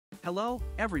Hello,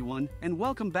 everyone, and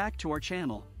welcome back to our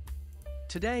channel.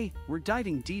 Today, we're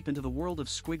diving deep into the world of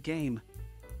Squid Game.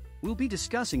 We'll be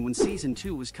discussing when Season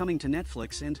 2 is coming to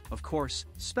Netflix and, of course,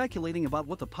 speculating about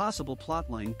what the possible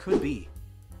plotline could be.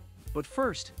 But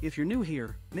first, if you're new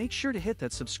here, make sure to hit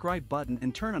that subscribe button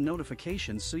and turn on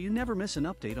notifications so you never miss an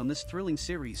update on this thrilling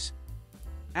series.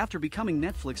 After becoming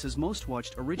Netflix's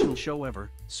most-watched original show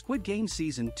ever, Squid Game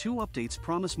Season 2 updates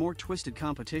promise more twisted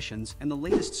competitions, and the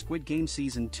latest Squid Game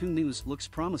Season 2 news looks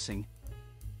promising.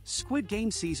 Squid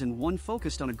Game Season 1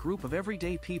 focused on a group of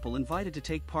everyday people invited to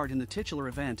take part in the titular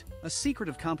event, a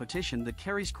secretive competition that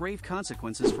carries grave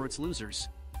consequences for its losers.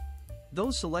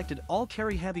 Those selected all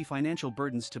carry heavy financial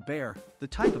burdens to bear, the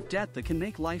type of debt that can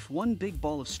make life one big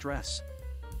ball of stress.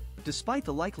 Despite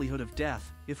the likelihood of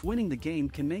death, if winning the game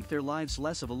can make their lives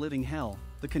less of a living hell,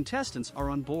 the contestants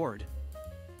are on board.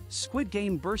 Squid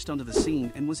Game burst onto the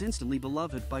scene and was instantly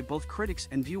beloved by both critics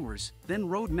and viewers, then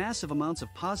rode massive amounts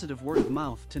of positive word of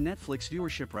mouth to Netflix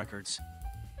viewership records.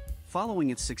 Following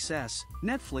its success,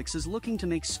 Netflix is looking to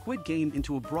make Squid Game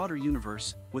into a broader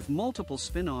universe, with multiple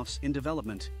spin-offs in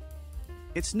development.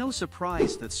 It's no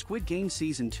surprise that Squid Game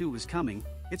Season 2 is coming,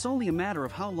 it's only a matter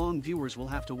of how long viewers will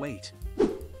have to wait.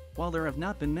 While there have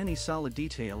not been many solid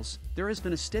details, there has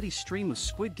been a steady stream of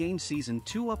Squid Game Season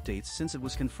 2 updates since it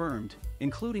was confirmed,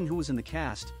 including who is in the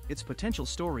cast, its potential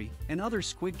story, and other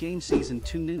Squid Game Season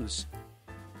 2 news.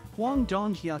 Hwang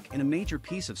Dong-hyuk, in a major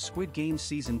piece of Squid Game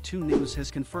Season 2 news,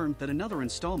 has confirmed that another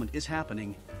installment is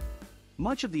happening.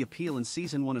 Much of the appeal in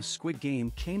Season 1 of Squid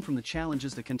Game came from the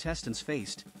challenges the contestants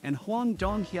faced, and Hwang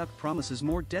Dong-hyuk promises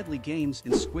more deadly games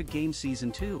in Squid Game Season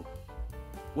 2.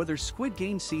 Whether Squid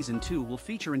Game Season 2 will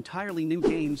feature entirely new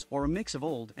games or a mix of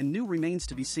old and new remains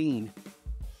to be seen.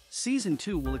 Season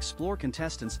 2 will explore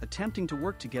contestants attempting to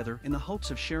work together in the hopes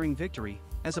of sharing victory,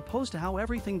 as opposed to how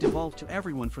everything devolved to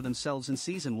everyone for themselves in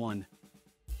Season 1.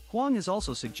 Hwang has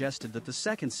also suggested that the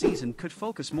second season could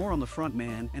focus more on the front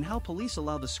man and how police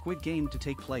allow the Squid Game to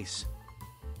take place.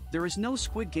 There is no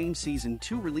Squid Game Season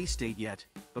 2 release date yet,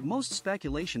 but most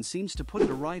speculation seems to put it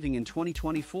arriving in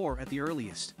 2024 at the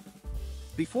earliest.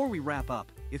 Before we wrap up,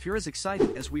 if you're as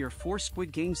excited as we are for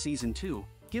Squid Game Season 2,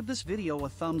 give this video a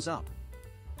thumbs up.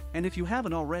 And if you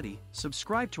haven't already,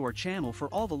 subscribe to our channel for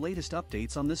all the latest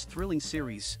updates on this thrilling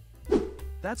series.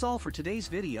 That's all for today's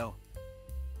video.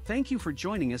 Thank you for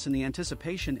joining us in the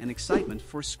anticipation and excitement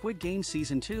for Squid Game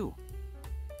Season 2.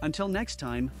 Until next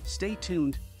time, stay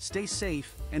tuned, stay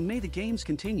safe, and may the games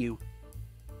continue.